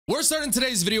We're starting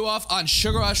today's video off on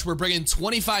Sugar Rush. We're bringing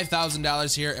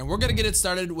 $25,000 here, and we're gonna get it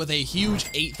started with a huge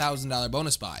 $8,000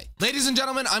 bonus buy. Ladies and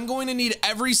gentlemen, I'm going to need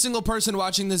every single person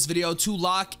watching this video to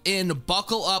lock in,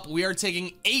 buckle up. We are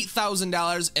taking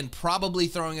 $8,000 and probably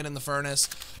throwing it in the furnace,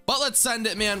 but let's send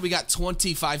it, man. We got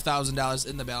 $25,000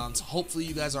 in the balance. Hopefully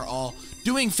you guys are all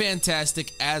doing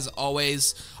fantastic as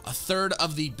always. A third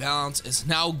of the balance is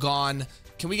now gone.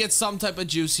 Can we get some type of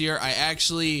juice here? I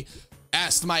actually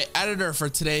asked my editor for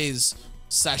today's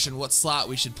session what slot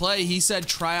we should play. He said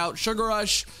try out Sugar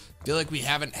Rush. Feel like we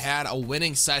haven't had a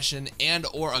winning session and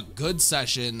or a good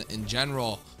session in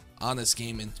general on this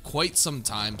game in quite some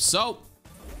time, so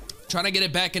trying to get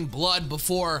it back in blood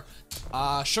before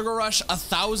Sugar Rush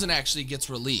 1000 actually gets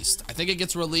released. I think it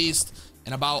gets released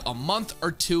in about a month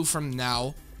or two from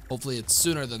now. Hopefully it's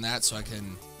sooner than that so I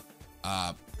can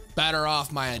batter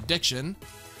off my addiction.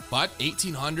 But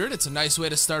 1800, it's a nice way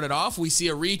to start it off. We see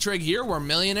a retrig here. We're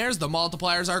millionaires. The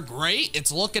multipliers are great.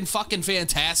 It's looking fucking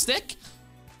fantastic.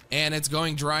 And it's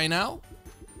going dry now.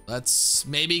 Let's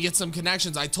maybe get some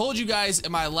connections. I told you guys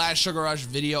in my last Sugar Rush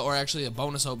video, or actually a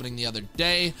bonus opening the other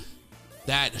day,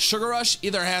 that Sugar Rush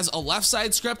either has a left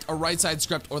side script, a right side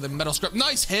script, or the middle script.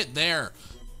 Nice hit there.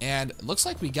 And it looks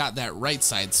like we got that right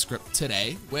side script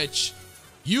today, which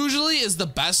usually is the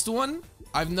best one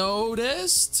I've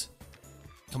noticed.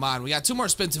 Come on, we got two more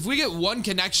spins. If we get one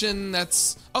connection,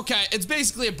 that's okay. It's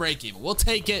basically a break even. We'll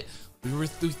take it. We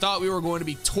thought we were going to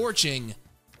be torching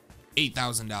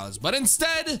 $8,000, but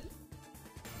instead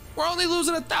we're only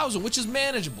losing 1,000, which is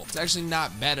manageable. It's actually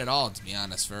not bad at all, to be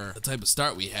honest, for the type of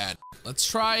start we had. Let's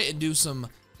try and do some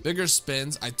bigger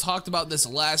spins. I talked about this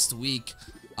last week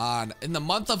in the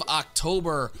month of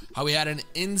October, how we had an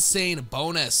insane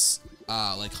bonus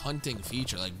like hunting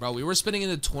feature. Like, bro, we were spinning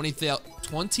into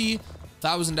 $20,000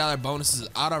 bonuses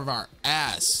out of our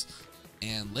ass,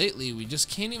 and lately we just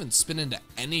can't even spin into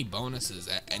any bonuses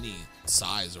at any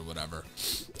size or whatever.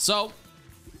 So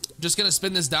just gonna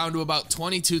spin this down to about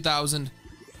 22,000.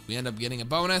 We end up getting a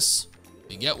bonus,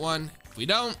 we get one. If we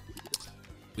don't,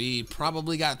 we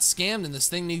probably got scammed and this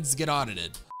thing needs to get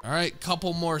audited. All right,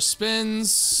 couple more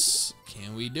spins.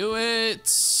 Can we do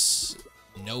it?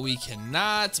 No, we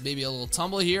cannot. Maybe a little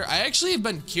tumble here. I actually have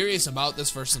been curious about this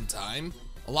for some time.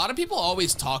 A lot of people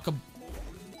always talk about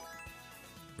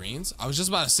greens. I was just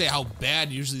about to say how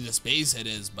bad usually this base hit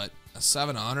is, but a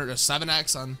 700 or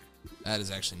 7x on that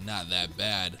is actually not that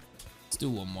bad. Let's do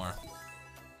one more.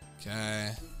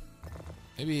 Okay.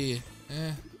 Maybe,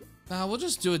 nah, we'll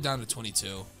just do it down to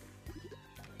 22.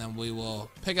 Then we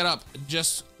will pick it up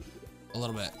just a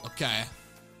little bit. Okay.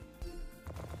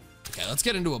 Okay, let's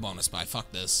get into a bonus buy.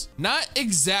 Fuck this. Not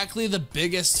exactly the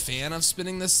biggest fan of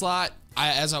spinning this slot.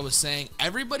 As I was saying,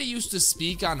 everybody used to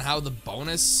speak on how the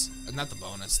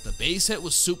base hit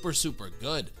was super, super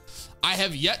good. I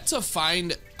have yet to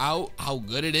find out how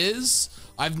good it is.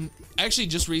 I've actually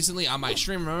just recently on my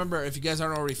stream, remember, if you guys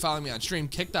aren't already following me on stream,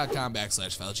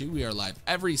 kick.com/Felschy. We are live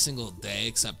every single day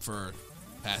except for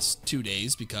past 2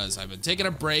 days because I've been taking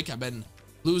a break. I've been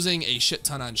losing a shit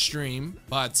ton on stream,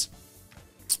 but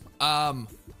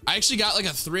I actually got like a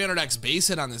 300x base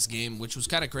hit on this game, which was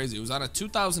kind of crazy. It was on a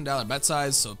 $2,000 bet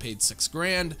size, so it paid $6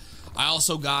 grand. I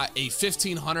also got a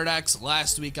 1500x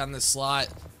last week on this slot.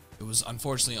 It was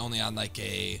unfortunately only on like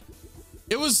it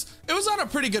was on a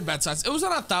pretty good bet size. It was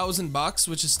on $1,000,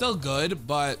 which is still good,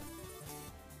 but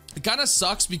it kind of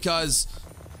sucks because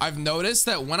I've noticed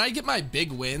that when I get my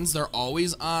big wins, they're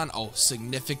always on a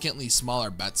significantly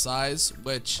smaller bet size,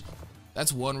 which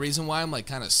that's one reason why I'm like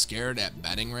kind of scared at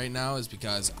betting right now, is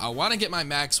because I want to get my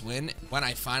max win when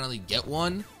I finally get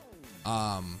one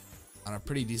on a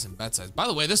pretty decent bet size. By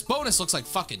the way, this bonus looks like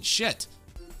fucking shit.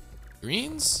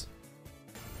 Greens?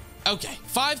 Okay,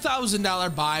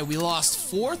 $5,000 buy. We lost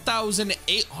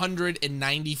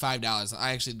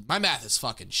 $4,895. My math is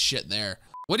fucking shit there.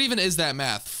 What even is that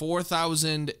math?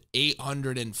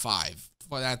 4,805.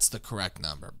 Well, that's the correct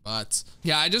number, but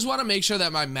yeah, I just want to make sure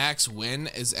that my max win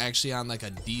is actually on like a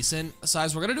decent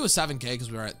size. We're gonna do a 7K because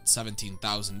we're at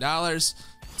 $17,000.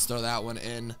 Let's throw that one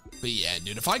in. But yeah,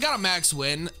 dude, if I got a max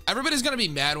win, everybody's gonna be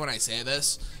mad when I say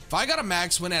this. If I got a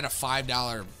max win at a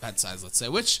 $5 bet size, let's say,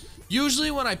 which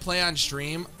usually when I play on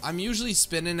stream, I'm usually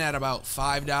spinning at about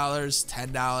 $5,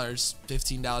 $10,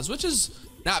 $15, which is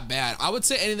not bad. I would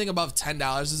say anything above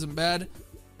 $10 isn't bad,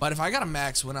 but if I got a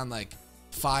max win on like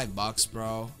 $5,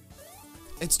 bro,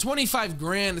 it's 25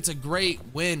 grand. It's a great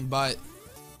win, but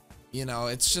you know,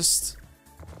 it's just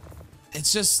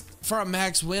for a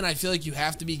max win, I feel like you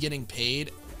have to be getting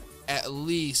paid at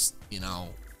least, you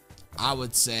know, I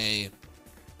would say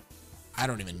I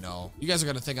don't even know. You guys are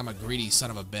gonna think I'm a greedy son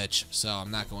of a bitch, so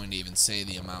I'm not going to even say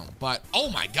the amount. But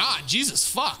oh my god, Jesus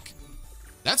fuck.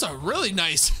 That's a really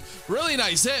nice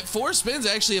hit. 4 spins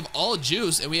actually have all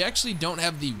juice, and we actually don't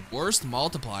have the worst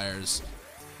multipliers.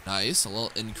 Nice, a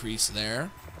little increase there.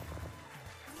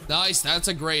 Nice, that's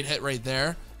a great hit right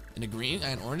there. Into green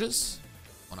and oranges.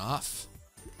 One off.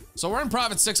 So we're in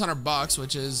profit 600 bucks,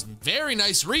 which is very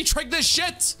nice. Retrig this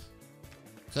shit.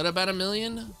 Could have been $1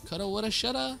 million. Coulda, woulda,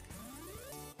 shoulda.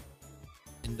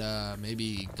 And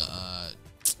maybe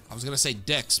I was gonna say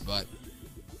dicks, but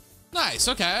nice.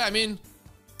 Okay, I mean,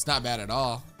 it's not bad at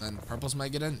all. And purples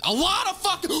might get in. A lot of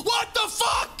fuck. What the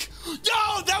fuck?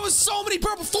 Yo, that was so many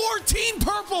purple. 14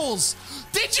 purples.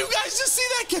 Did you guys just see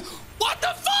that? What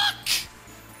the fuck?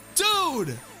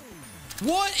 Dude.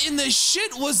 What in the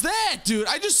shit was that, dude?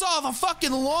 I just saw the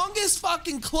fucking longest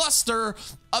fucking cluster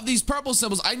of these purple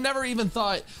symbols. I never even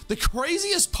thought. The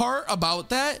craziest part about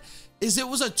that is it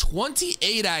was a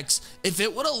 28x. If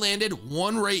it would have landed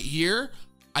one right here,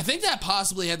 I think that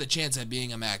possibly had the chance at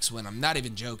being a max win. I'm not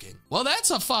even joking. Well, that's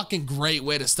a fucking great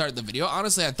way to start the video.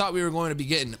 Honestly, I thought we were going to be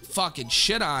getting fucking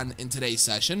shit on in today's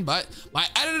session, but my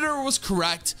editor was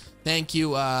correct. Thank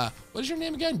you. What is your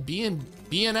name again?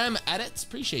 B&M Edits.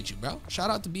 Appreciate you, bro. Shout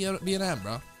out to B&M,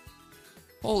 bro.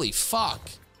 Holy fuck.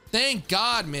 Thank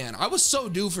God, man. I was so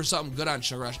due for something good on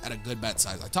Sugar Rush at a good bet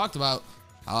size. I talked about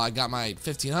how I got my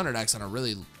 1500x on a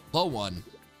really low one.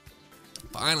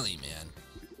 Finally, man.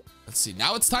 Let's see.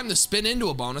 Now it's time to spin into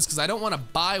a bonus because I don't want to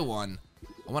buy one.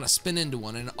 I want to spin into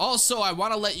one. And also, I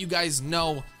want to let you guys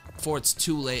know before it's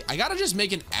too late. I got to just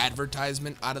make an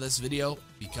advertisement out of this video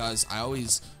because I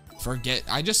always forget.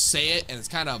 I just say it and it's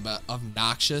kind of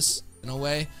obnoxious in a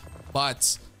way.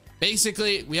 But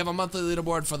basically, we have a monthly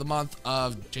leaderboard for the month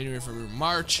of January, February,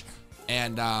 March.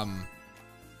 And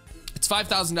it's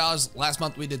 $5,000. Last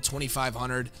month we did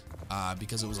 $2,500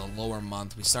 because it was a lower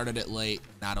month. We started it late.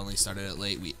 Not only started it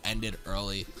late, we ended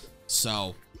early.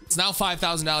 So it's now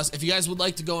 $5,000. If you guys would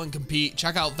like to go and compete,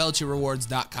 check out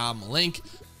FelschyRewards.com. Link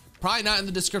probably not in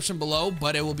the description below,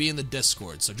 but it will be in the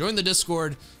Discord. So join the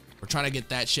Discord. We're trying to get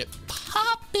that shit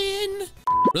poppin'.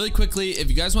 Really quickly, if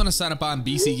you guys want to sign up on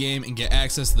BCGAME and get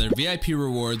access to their VIP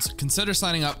rewards, consider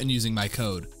signing up and using my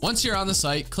code. Once you're on the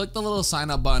site, click the little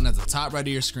sign up button at the top right of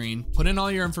your screen, put in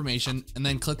all your information, and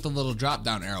then click the little drop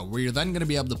down arrow where you're then going to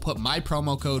be able to put my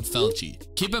promo code Felschy.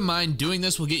 Keep in mind, doing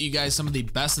this will get you guys some of the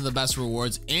best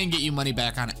rewards and get you money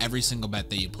back on every single bet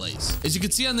that you place. As you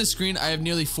can see on this screen, I have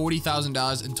nearly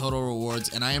 $40,000 in total rewards,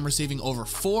 and I am receiving over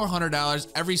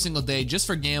 $400 every single day just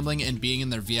for gambling and being in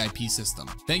their VIP system.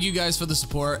 Thank you guys for the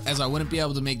support, as I wouldn't be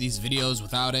able to make these videos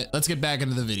without it. Let's get back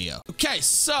into the video. Okay,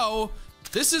 so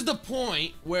this is the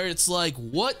point where it's like,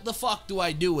 what the fuck do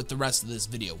I do with the rest of this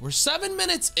video? We're 7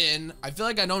 minutes in. I feel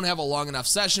like I don't have a long enough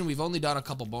session. We've only done a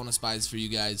couple bonus buys for you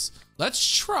guys.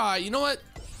 Let's try, you know what?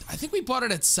 I think we bought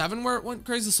it at 7 where it went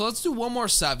crazy. So let's do one more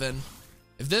 7.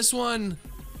 If this one,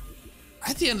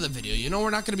 at the end of the video, you know,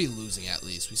 we're not going to be losing at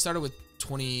least. We started with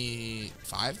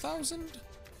 25,000.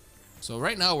 So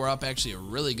right now we're up actually a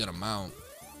really good amount.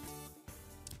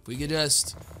 If we could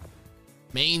just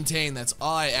maintain, that's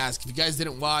all I ask. If you guys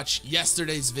didn't watch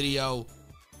yesterday's video,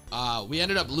 we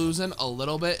ended up losing a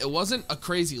little bit. It wasn't a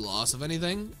crazy loss of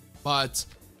anything, but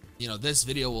you know, this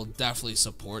video will definitely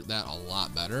support that a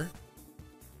lot better.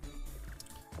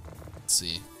 Let's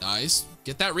see. Nice.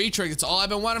 Get that retrig. It's all I've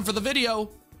been wanting for the video.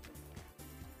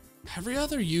 Every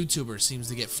other YouTuber seems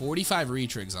to get 45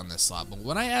 retrigs on this slot, but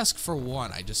when I ask for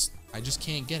one, I just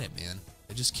can't get it, man.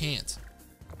 I just can't.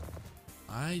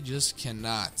 I just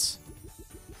cannot.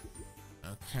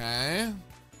 Okay.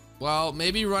 Well,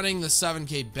 maybe running the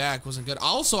 7K back wasn't good.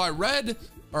 Also, I read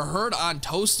or heard on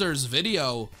Toaster's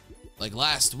video like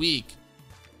last week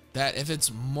that if it's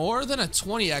more than a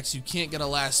 20x, you can't get a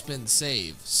last spin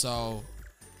save. So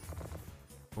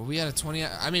were we at a 20?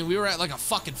 I mean, we were at like a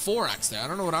fucking 4x there. I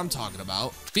don't know what I'm talking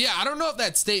about. But yeah, I don't know if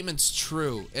that statement's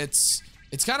true. It's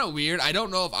kind of weird. I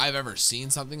don't know if I've ever seen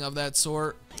something of that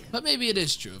sort, but maybe it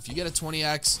is true. If you get a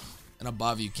 20x and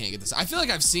above, you can't get this. I feel like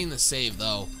I've seen the save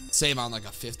though. Save on like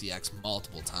a 50x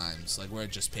multiple times, like where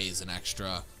it just pays an extra.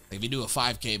 Like if you do a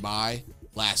 5K buy,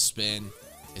 last spin,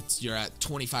 you're at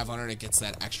 2,500. It gets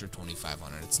that extra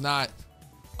 2,500. It's not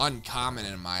uncommon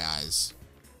in my eyes.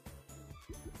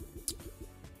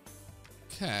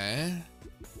 Okay.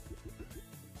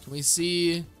 Can we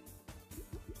see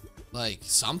like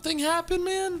something happen,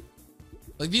 man?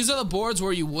 Like these are the boards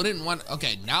where you wouldn't want.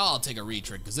 Okay, now I'll take a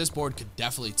retrig because this board could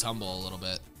definitely tumble a little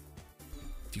bit.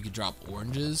 If you could drop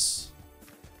oranges.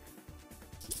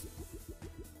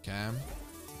 Okay.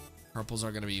 Purples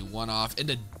are gonna be one off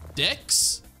into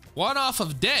dicks. One off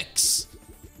of dicks.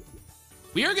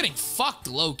 We are getting fucked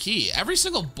low key. Every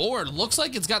single board looks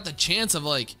like it's got the chance of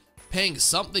like paying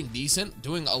something decent,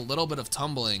 doing a little bit of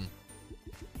tumbling.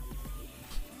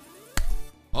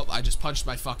 Oh, I just punched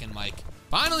my fucking mic.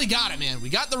 Finally got it, man. We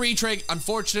got the retrig.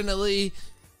 Unfortunately,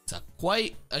 it's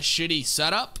quite a shitty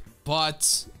setup,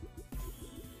 but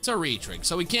it's a retrig,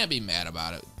 so we can't be mad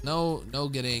about it. No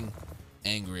getting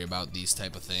angry about these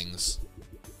type of things.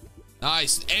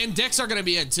 Nice, and dicks are gonna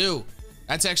be in too.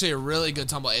 That's actually a really good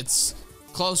tumble. It's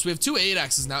close. We have two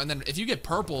 8X's now, and then if you get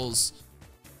purples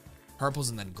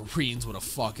and then greens would have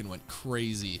fucking went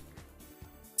crazy.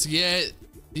 To get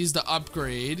these to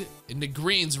upgrade into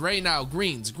greens right now.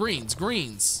 Greens.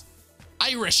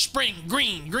 Irish Spring,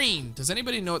 green. Does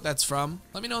anybody know what that's from?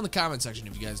 Let me know in the comment section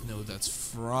if you guys know what that's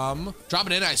from. Drop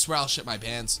it in, I swear I'll shit my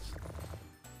pants.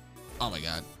 Oh my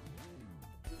God.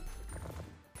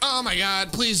 Oh my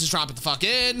God, please just drop it the fuck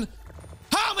in.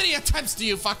 How many attempts do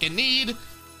you fucking need?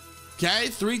 Okay,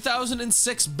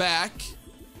 3,006 back.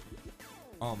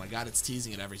 Oh my God, it's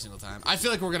teasing it every single time. I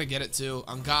feel like we're gonna get it too.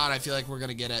 On God, I feel like we're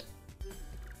gonna get it.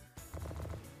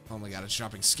 Oh my God, it's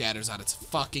dropping scatters on its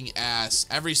fucking ass.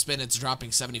 Every spin, it's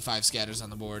dropping 75 scatters on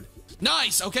the board.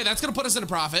 Nice, okay, that's gonna put us in a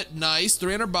profit. Nice,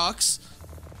 300 bucks.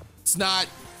 It's not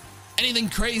anything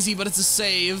crazy, but it's a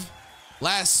save.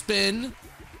 Last spin.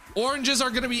 Oranges are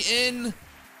gonna be in.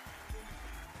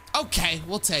 Okay,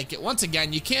 we'll take it. Once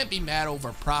again, you can't be mad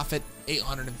over profit.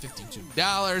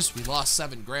 $852. We lost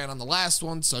 7 grand on the last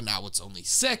one, so now it's only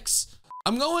 6.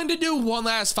 I'm going to do one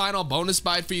last final bonus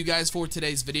buy for you guys for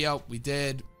today's video. We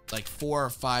did like 4 or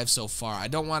 5 so far. I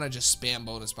don't want to just spam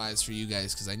bonus buys for you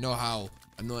guys because I know how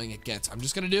annoying it gets. I'm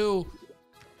just gonna do,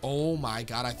 oh my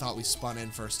God, I thought we spun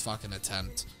in first fucking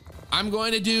attempt. I'm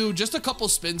going to do just a couple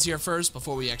spins here first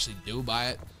before we actually do buy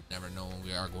it. Never know when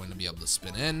we are going to be able to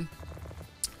spin in.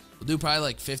 We'll do probably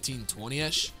like 15,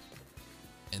 20-ish.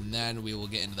 And then we will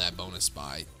get into that bonus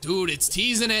buy. Dude, it's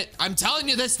teasing it. I'm telling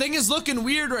you, this thing is looking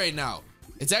weird right now.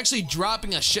 It's actually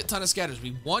dropping a shit ton of scatters.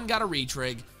 We 1, got a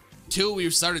retrig. 2, we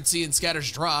started seeing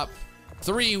scatters drop.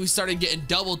 3, we started getting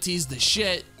double teased to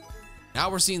shit.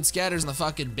 Now we're seeing scatters in the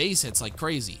fucking base hits like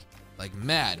crazy. Like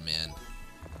mad, man.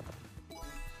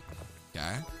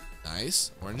 Okay,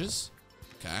 nice. Oranges.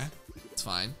 Okay, it's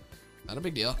fine. Not a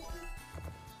big deal.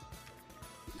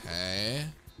 Okay.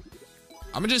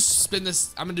 I'm gonna just spin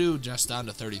this. I'm gonna do just down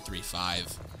to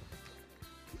 33.5.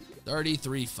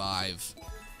 33.5.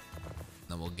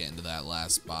 Then we'll get into that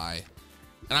last buy.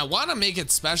 And I want to make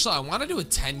it special. I want to do a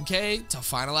 10K to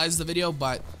finalize the video,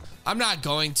 but I'm not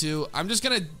going to. I'm just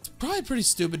gonna, probably pretty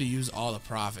stupid to use all the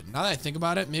profit. Now that I think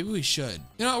about it, maybe we should.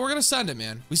 You know, we're gonna send it,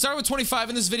 man. We started with 25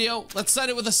 in this video. Let's send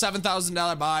it with a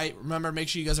 $7,000 buy. Remember, make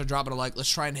sure you guys are dropping a like. Let's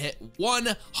try and hit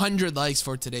 100 likes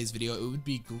for today's video. It would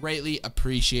be greatly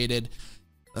appreciated.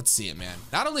 Let's see it, man.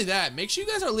 Not only that, make sure you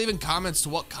guys are leaving comments to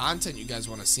what content you guys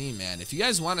want to see, man. If you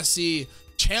guys want to see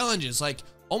challenges, like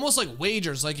almost like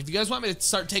wagers, like if you guys want me to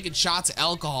start taking shots of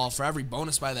alcohol for every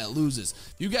bonus buy that loses,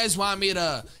 you guys want me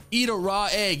to eat a raw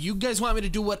egg, you guys want me to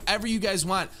do whatever you guys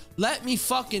want, let me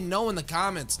fucking know in the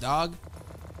comments, dog.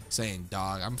 Saying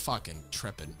dog, I'm fucking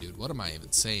tripping, dude. What am I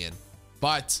even saying?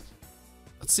 But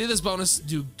let's see this bonus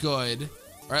do good,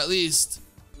 or at least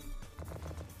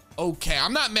okay.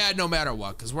 I'm not mad no matter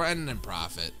what, because we're ending in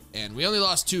profit, and we only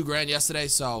lost 2 grand yesterday,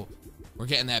 so we're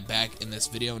getting that back in this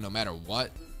video no matter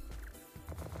what,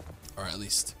 or at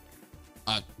least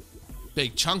a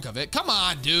big chunk of it. Come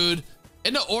on, dude.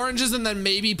 Into oranges and then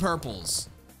maybe purples.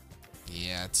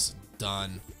 Yeah, it's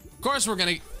done. Of course we're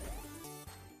gonna,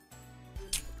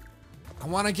 I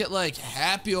want to get like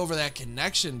happy over that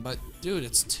connection, but dude,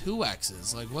 it's 2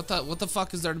 X's. Like what the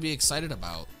fuck is there to be excited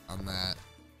about on that?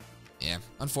 Yeah,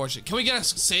 unfortunate. Can we get a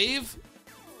save?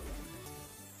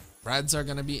 Reds are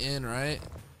gonna be in, right?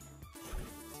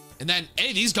 And then,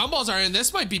 hey, these gumballs are in.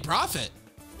 This might be profit.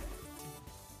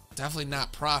 Definitely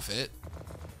not profit.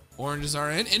 Oranges are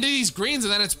in. Into these greens,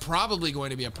 and then it's probably going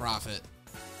to be a profit.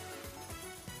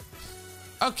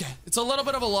 Okay, it's a little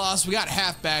bit of a loss. We got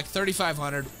half back,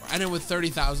 3,500. We're ending with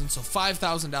 30,000, so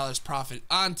 $5,000 profit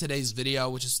on today's video,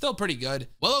 which is still pretty good.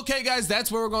 Well, okay, guys,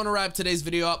 that's where we're going to wrap today's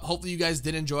video up. Hopefully you guys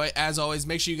did enjoy. As always,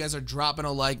 make sure you guys are dropping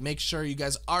a like. Make sure you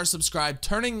guys are subscribed,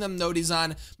 turning them noties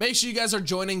on. Make sure you guys are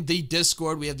joining the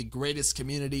Discord. We have the greatest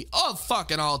community of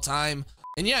fucking all time.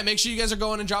 And yeah, make sure you guys are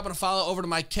going and dropping a follow over to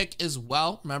my Kick as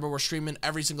well. Remember, we're streaming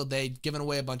every single day, giving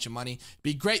away a bunch of money.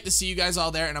 Be great to see you guys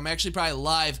all there, and I'm actually probably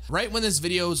live right when this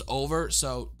video is over.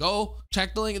 So go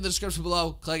check the link in the description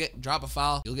below, click it, drop a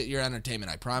follow. You'll get your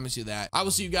entertainment. I promise you that. I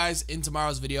will see you guys in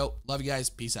tomorrow's video. Love you guys.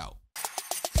 Peace out.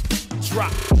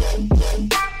 Drop.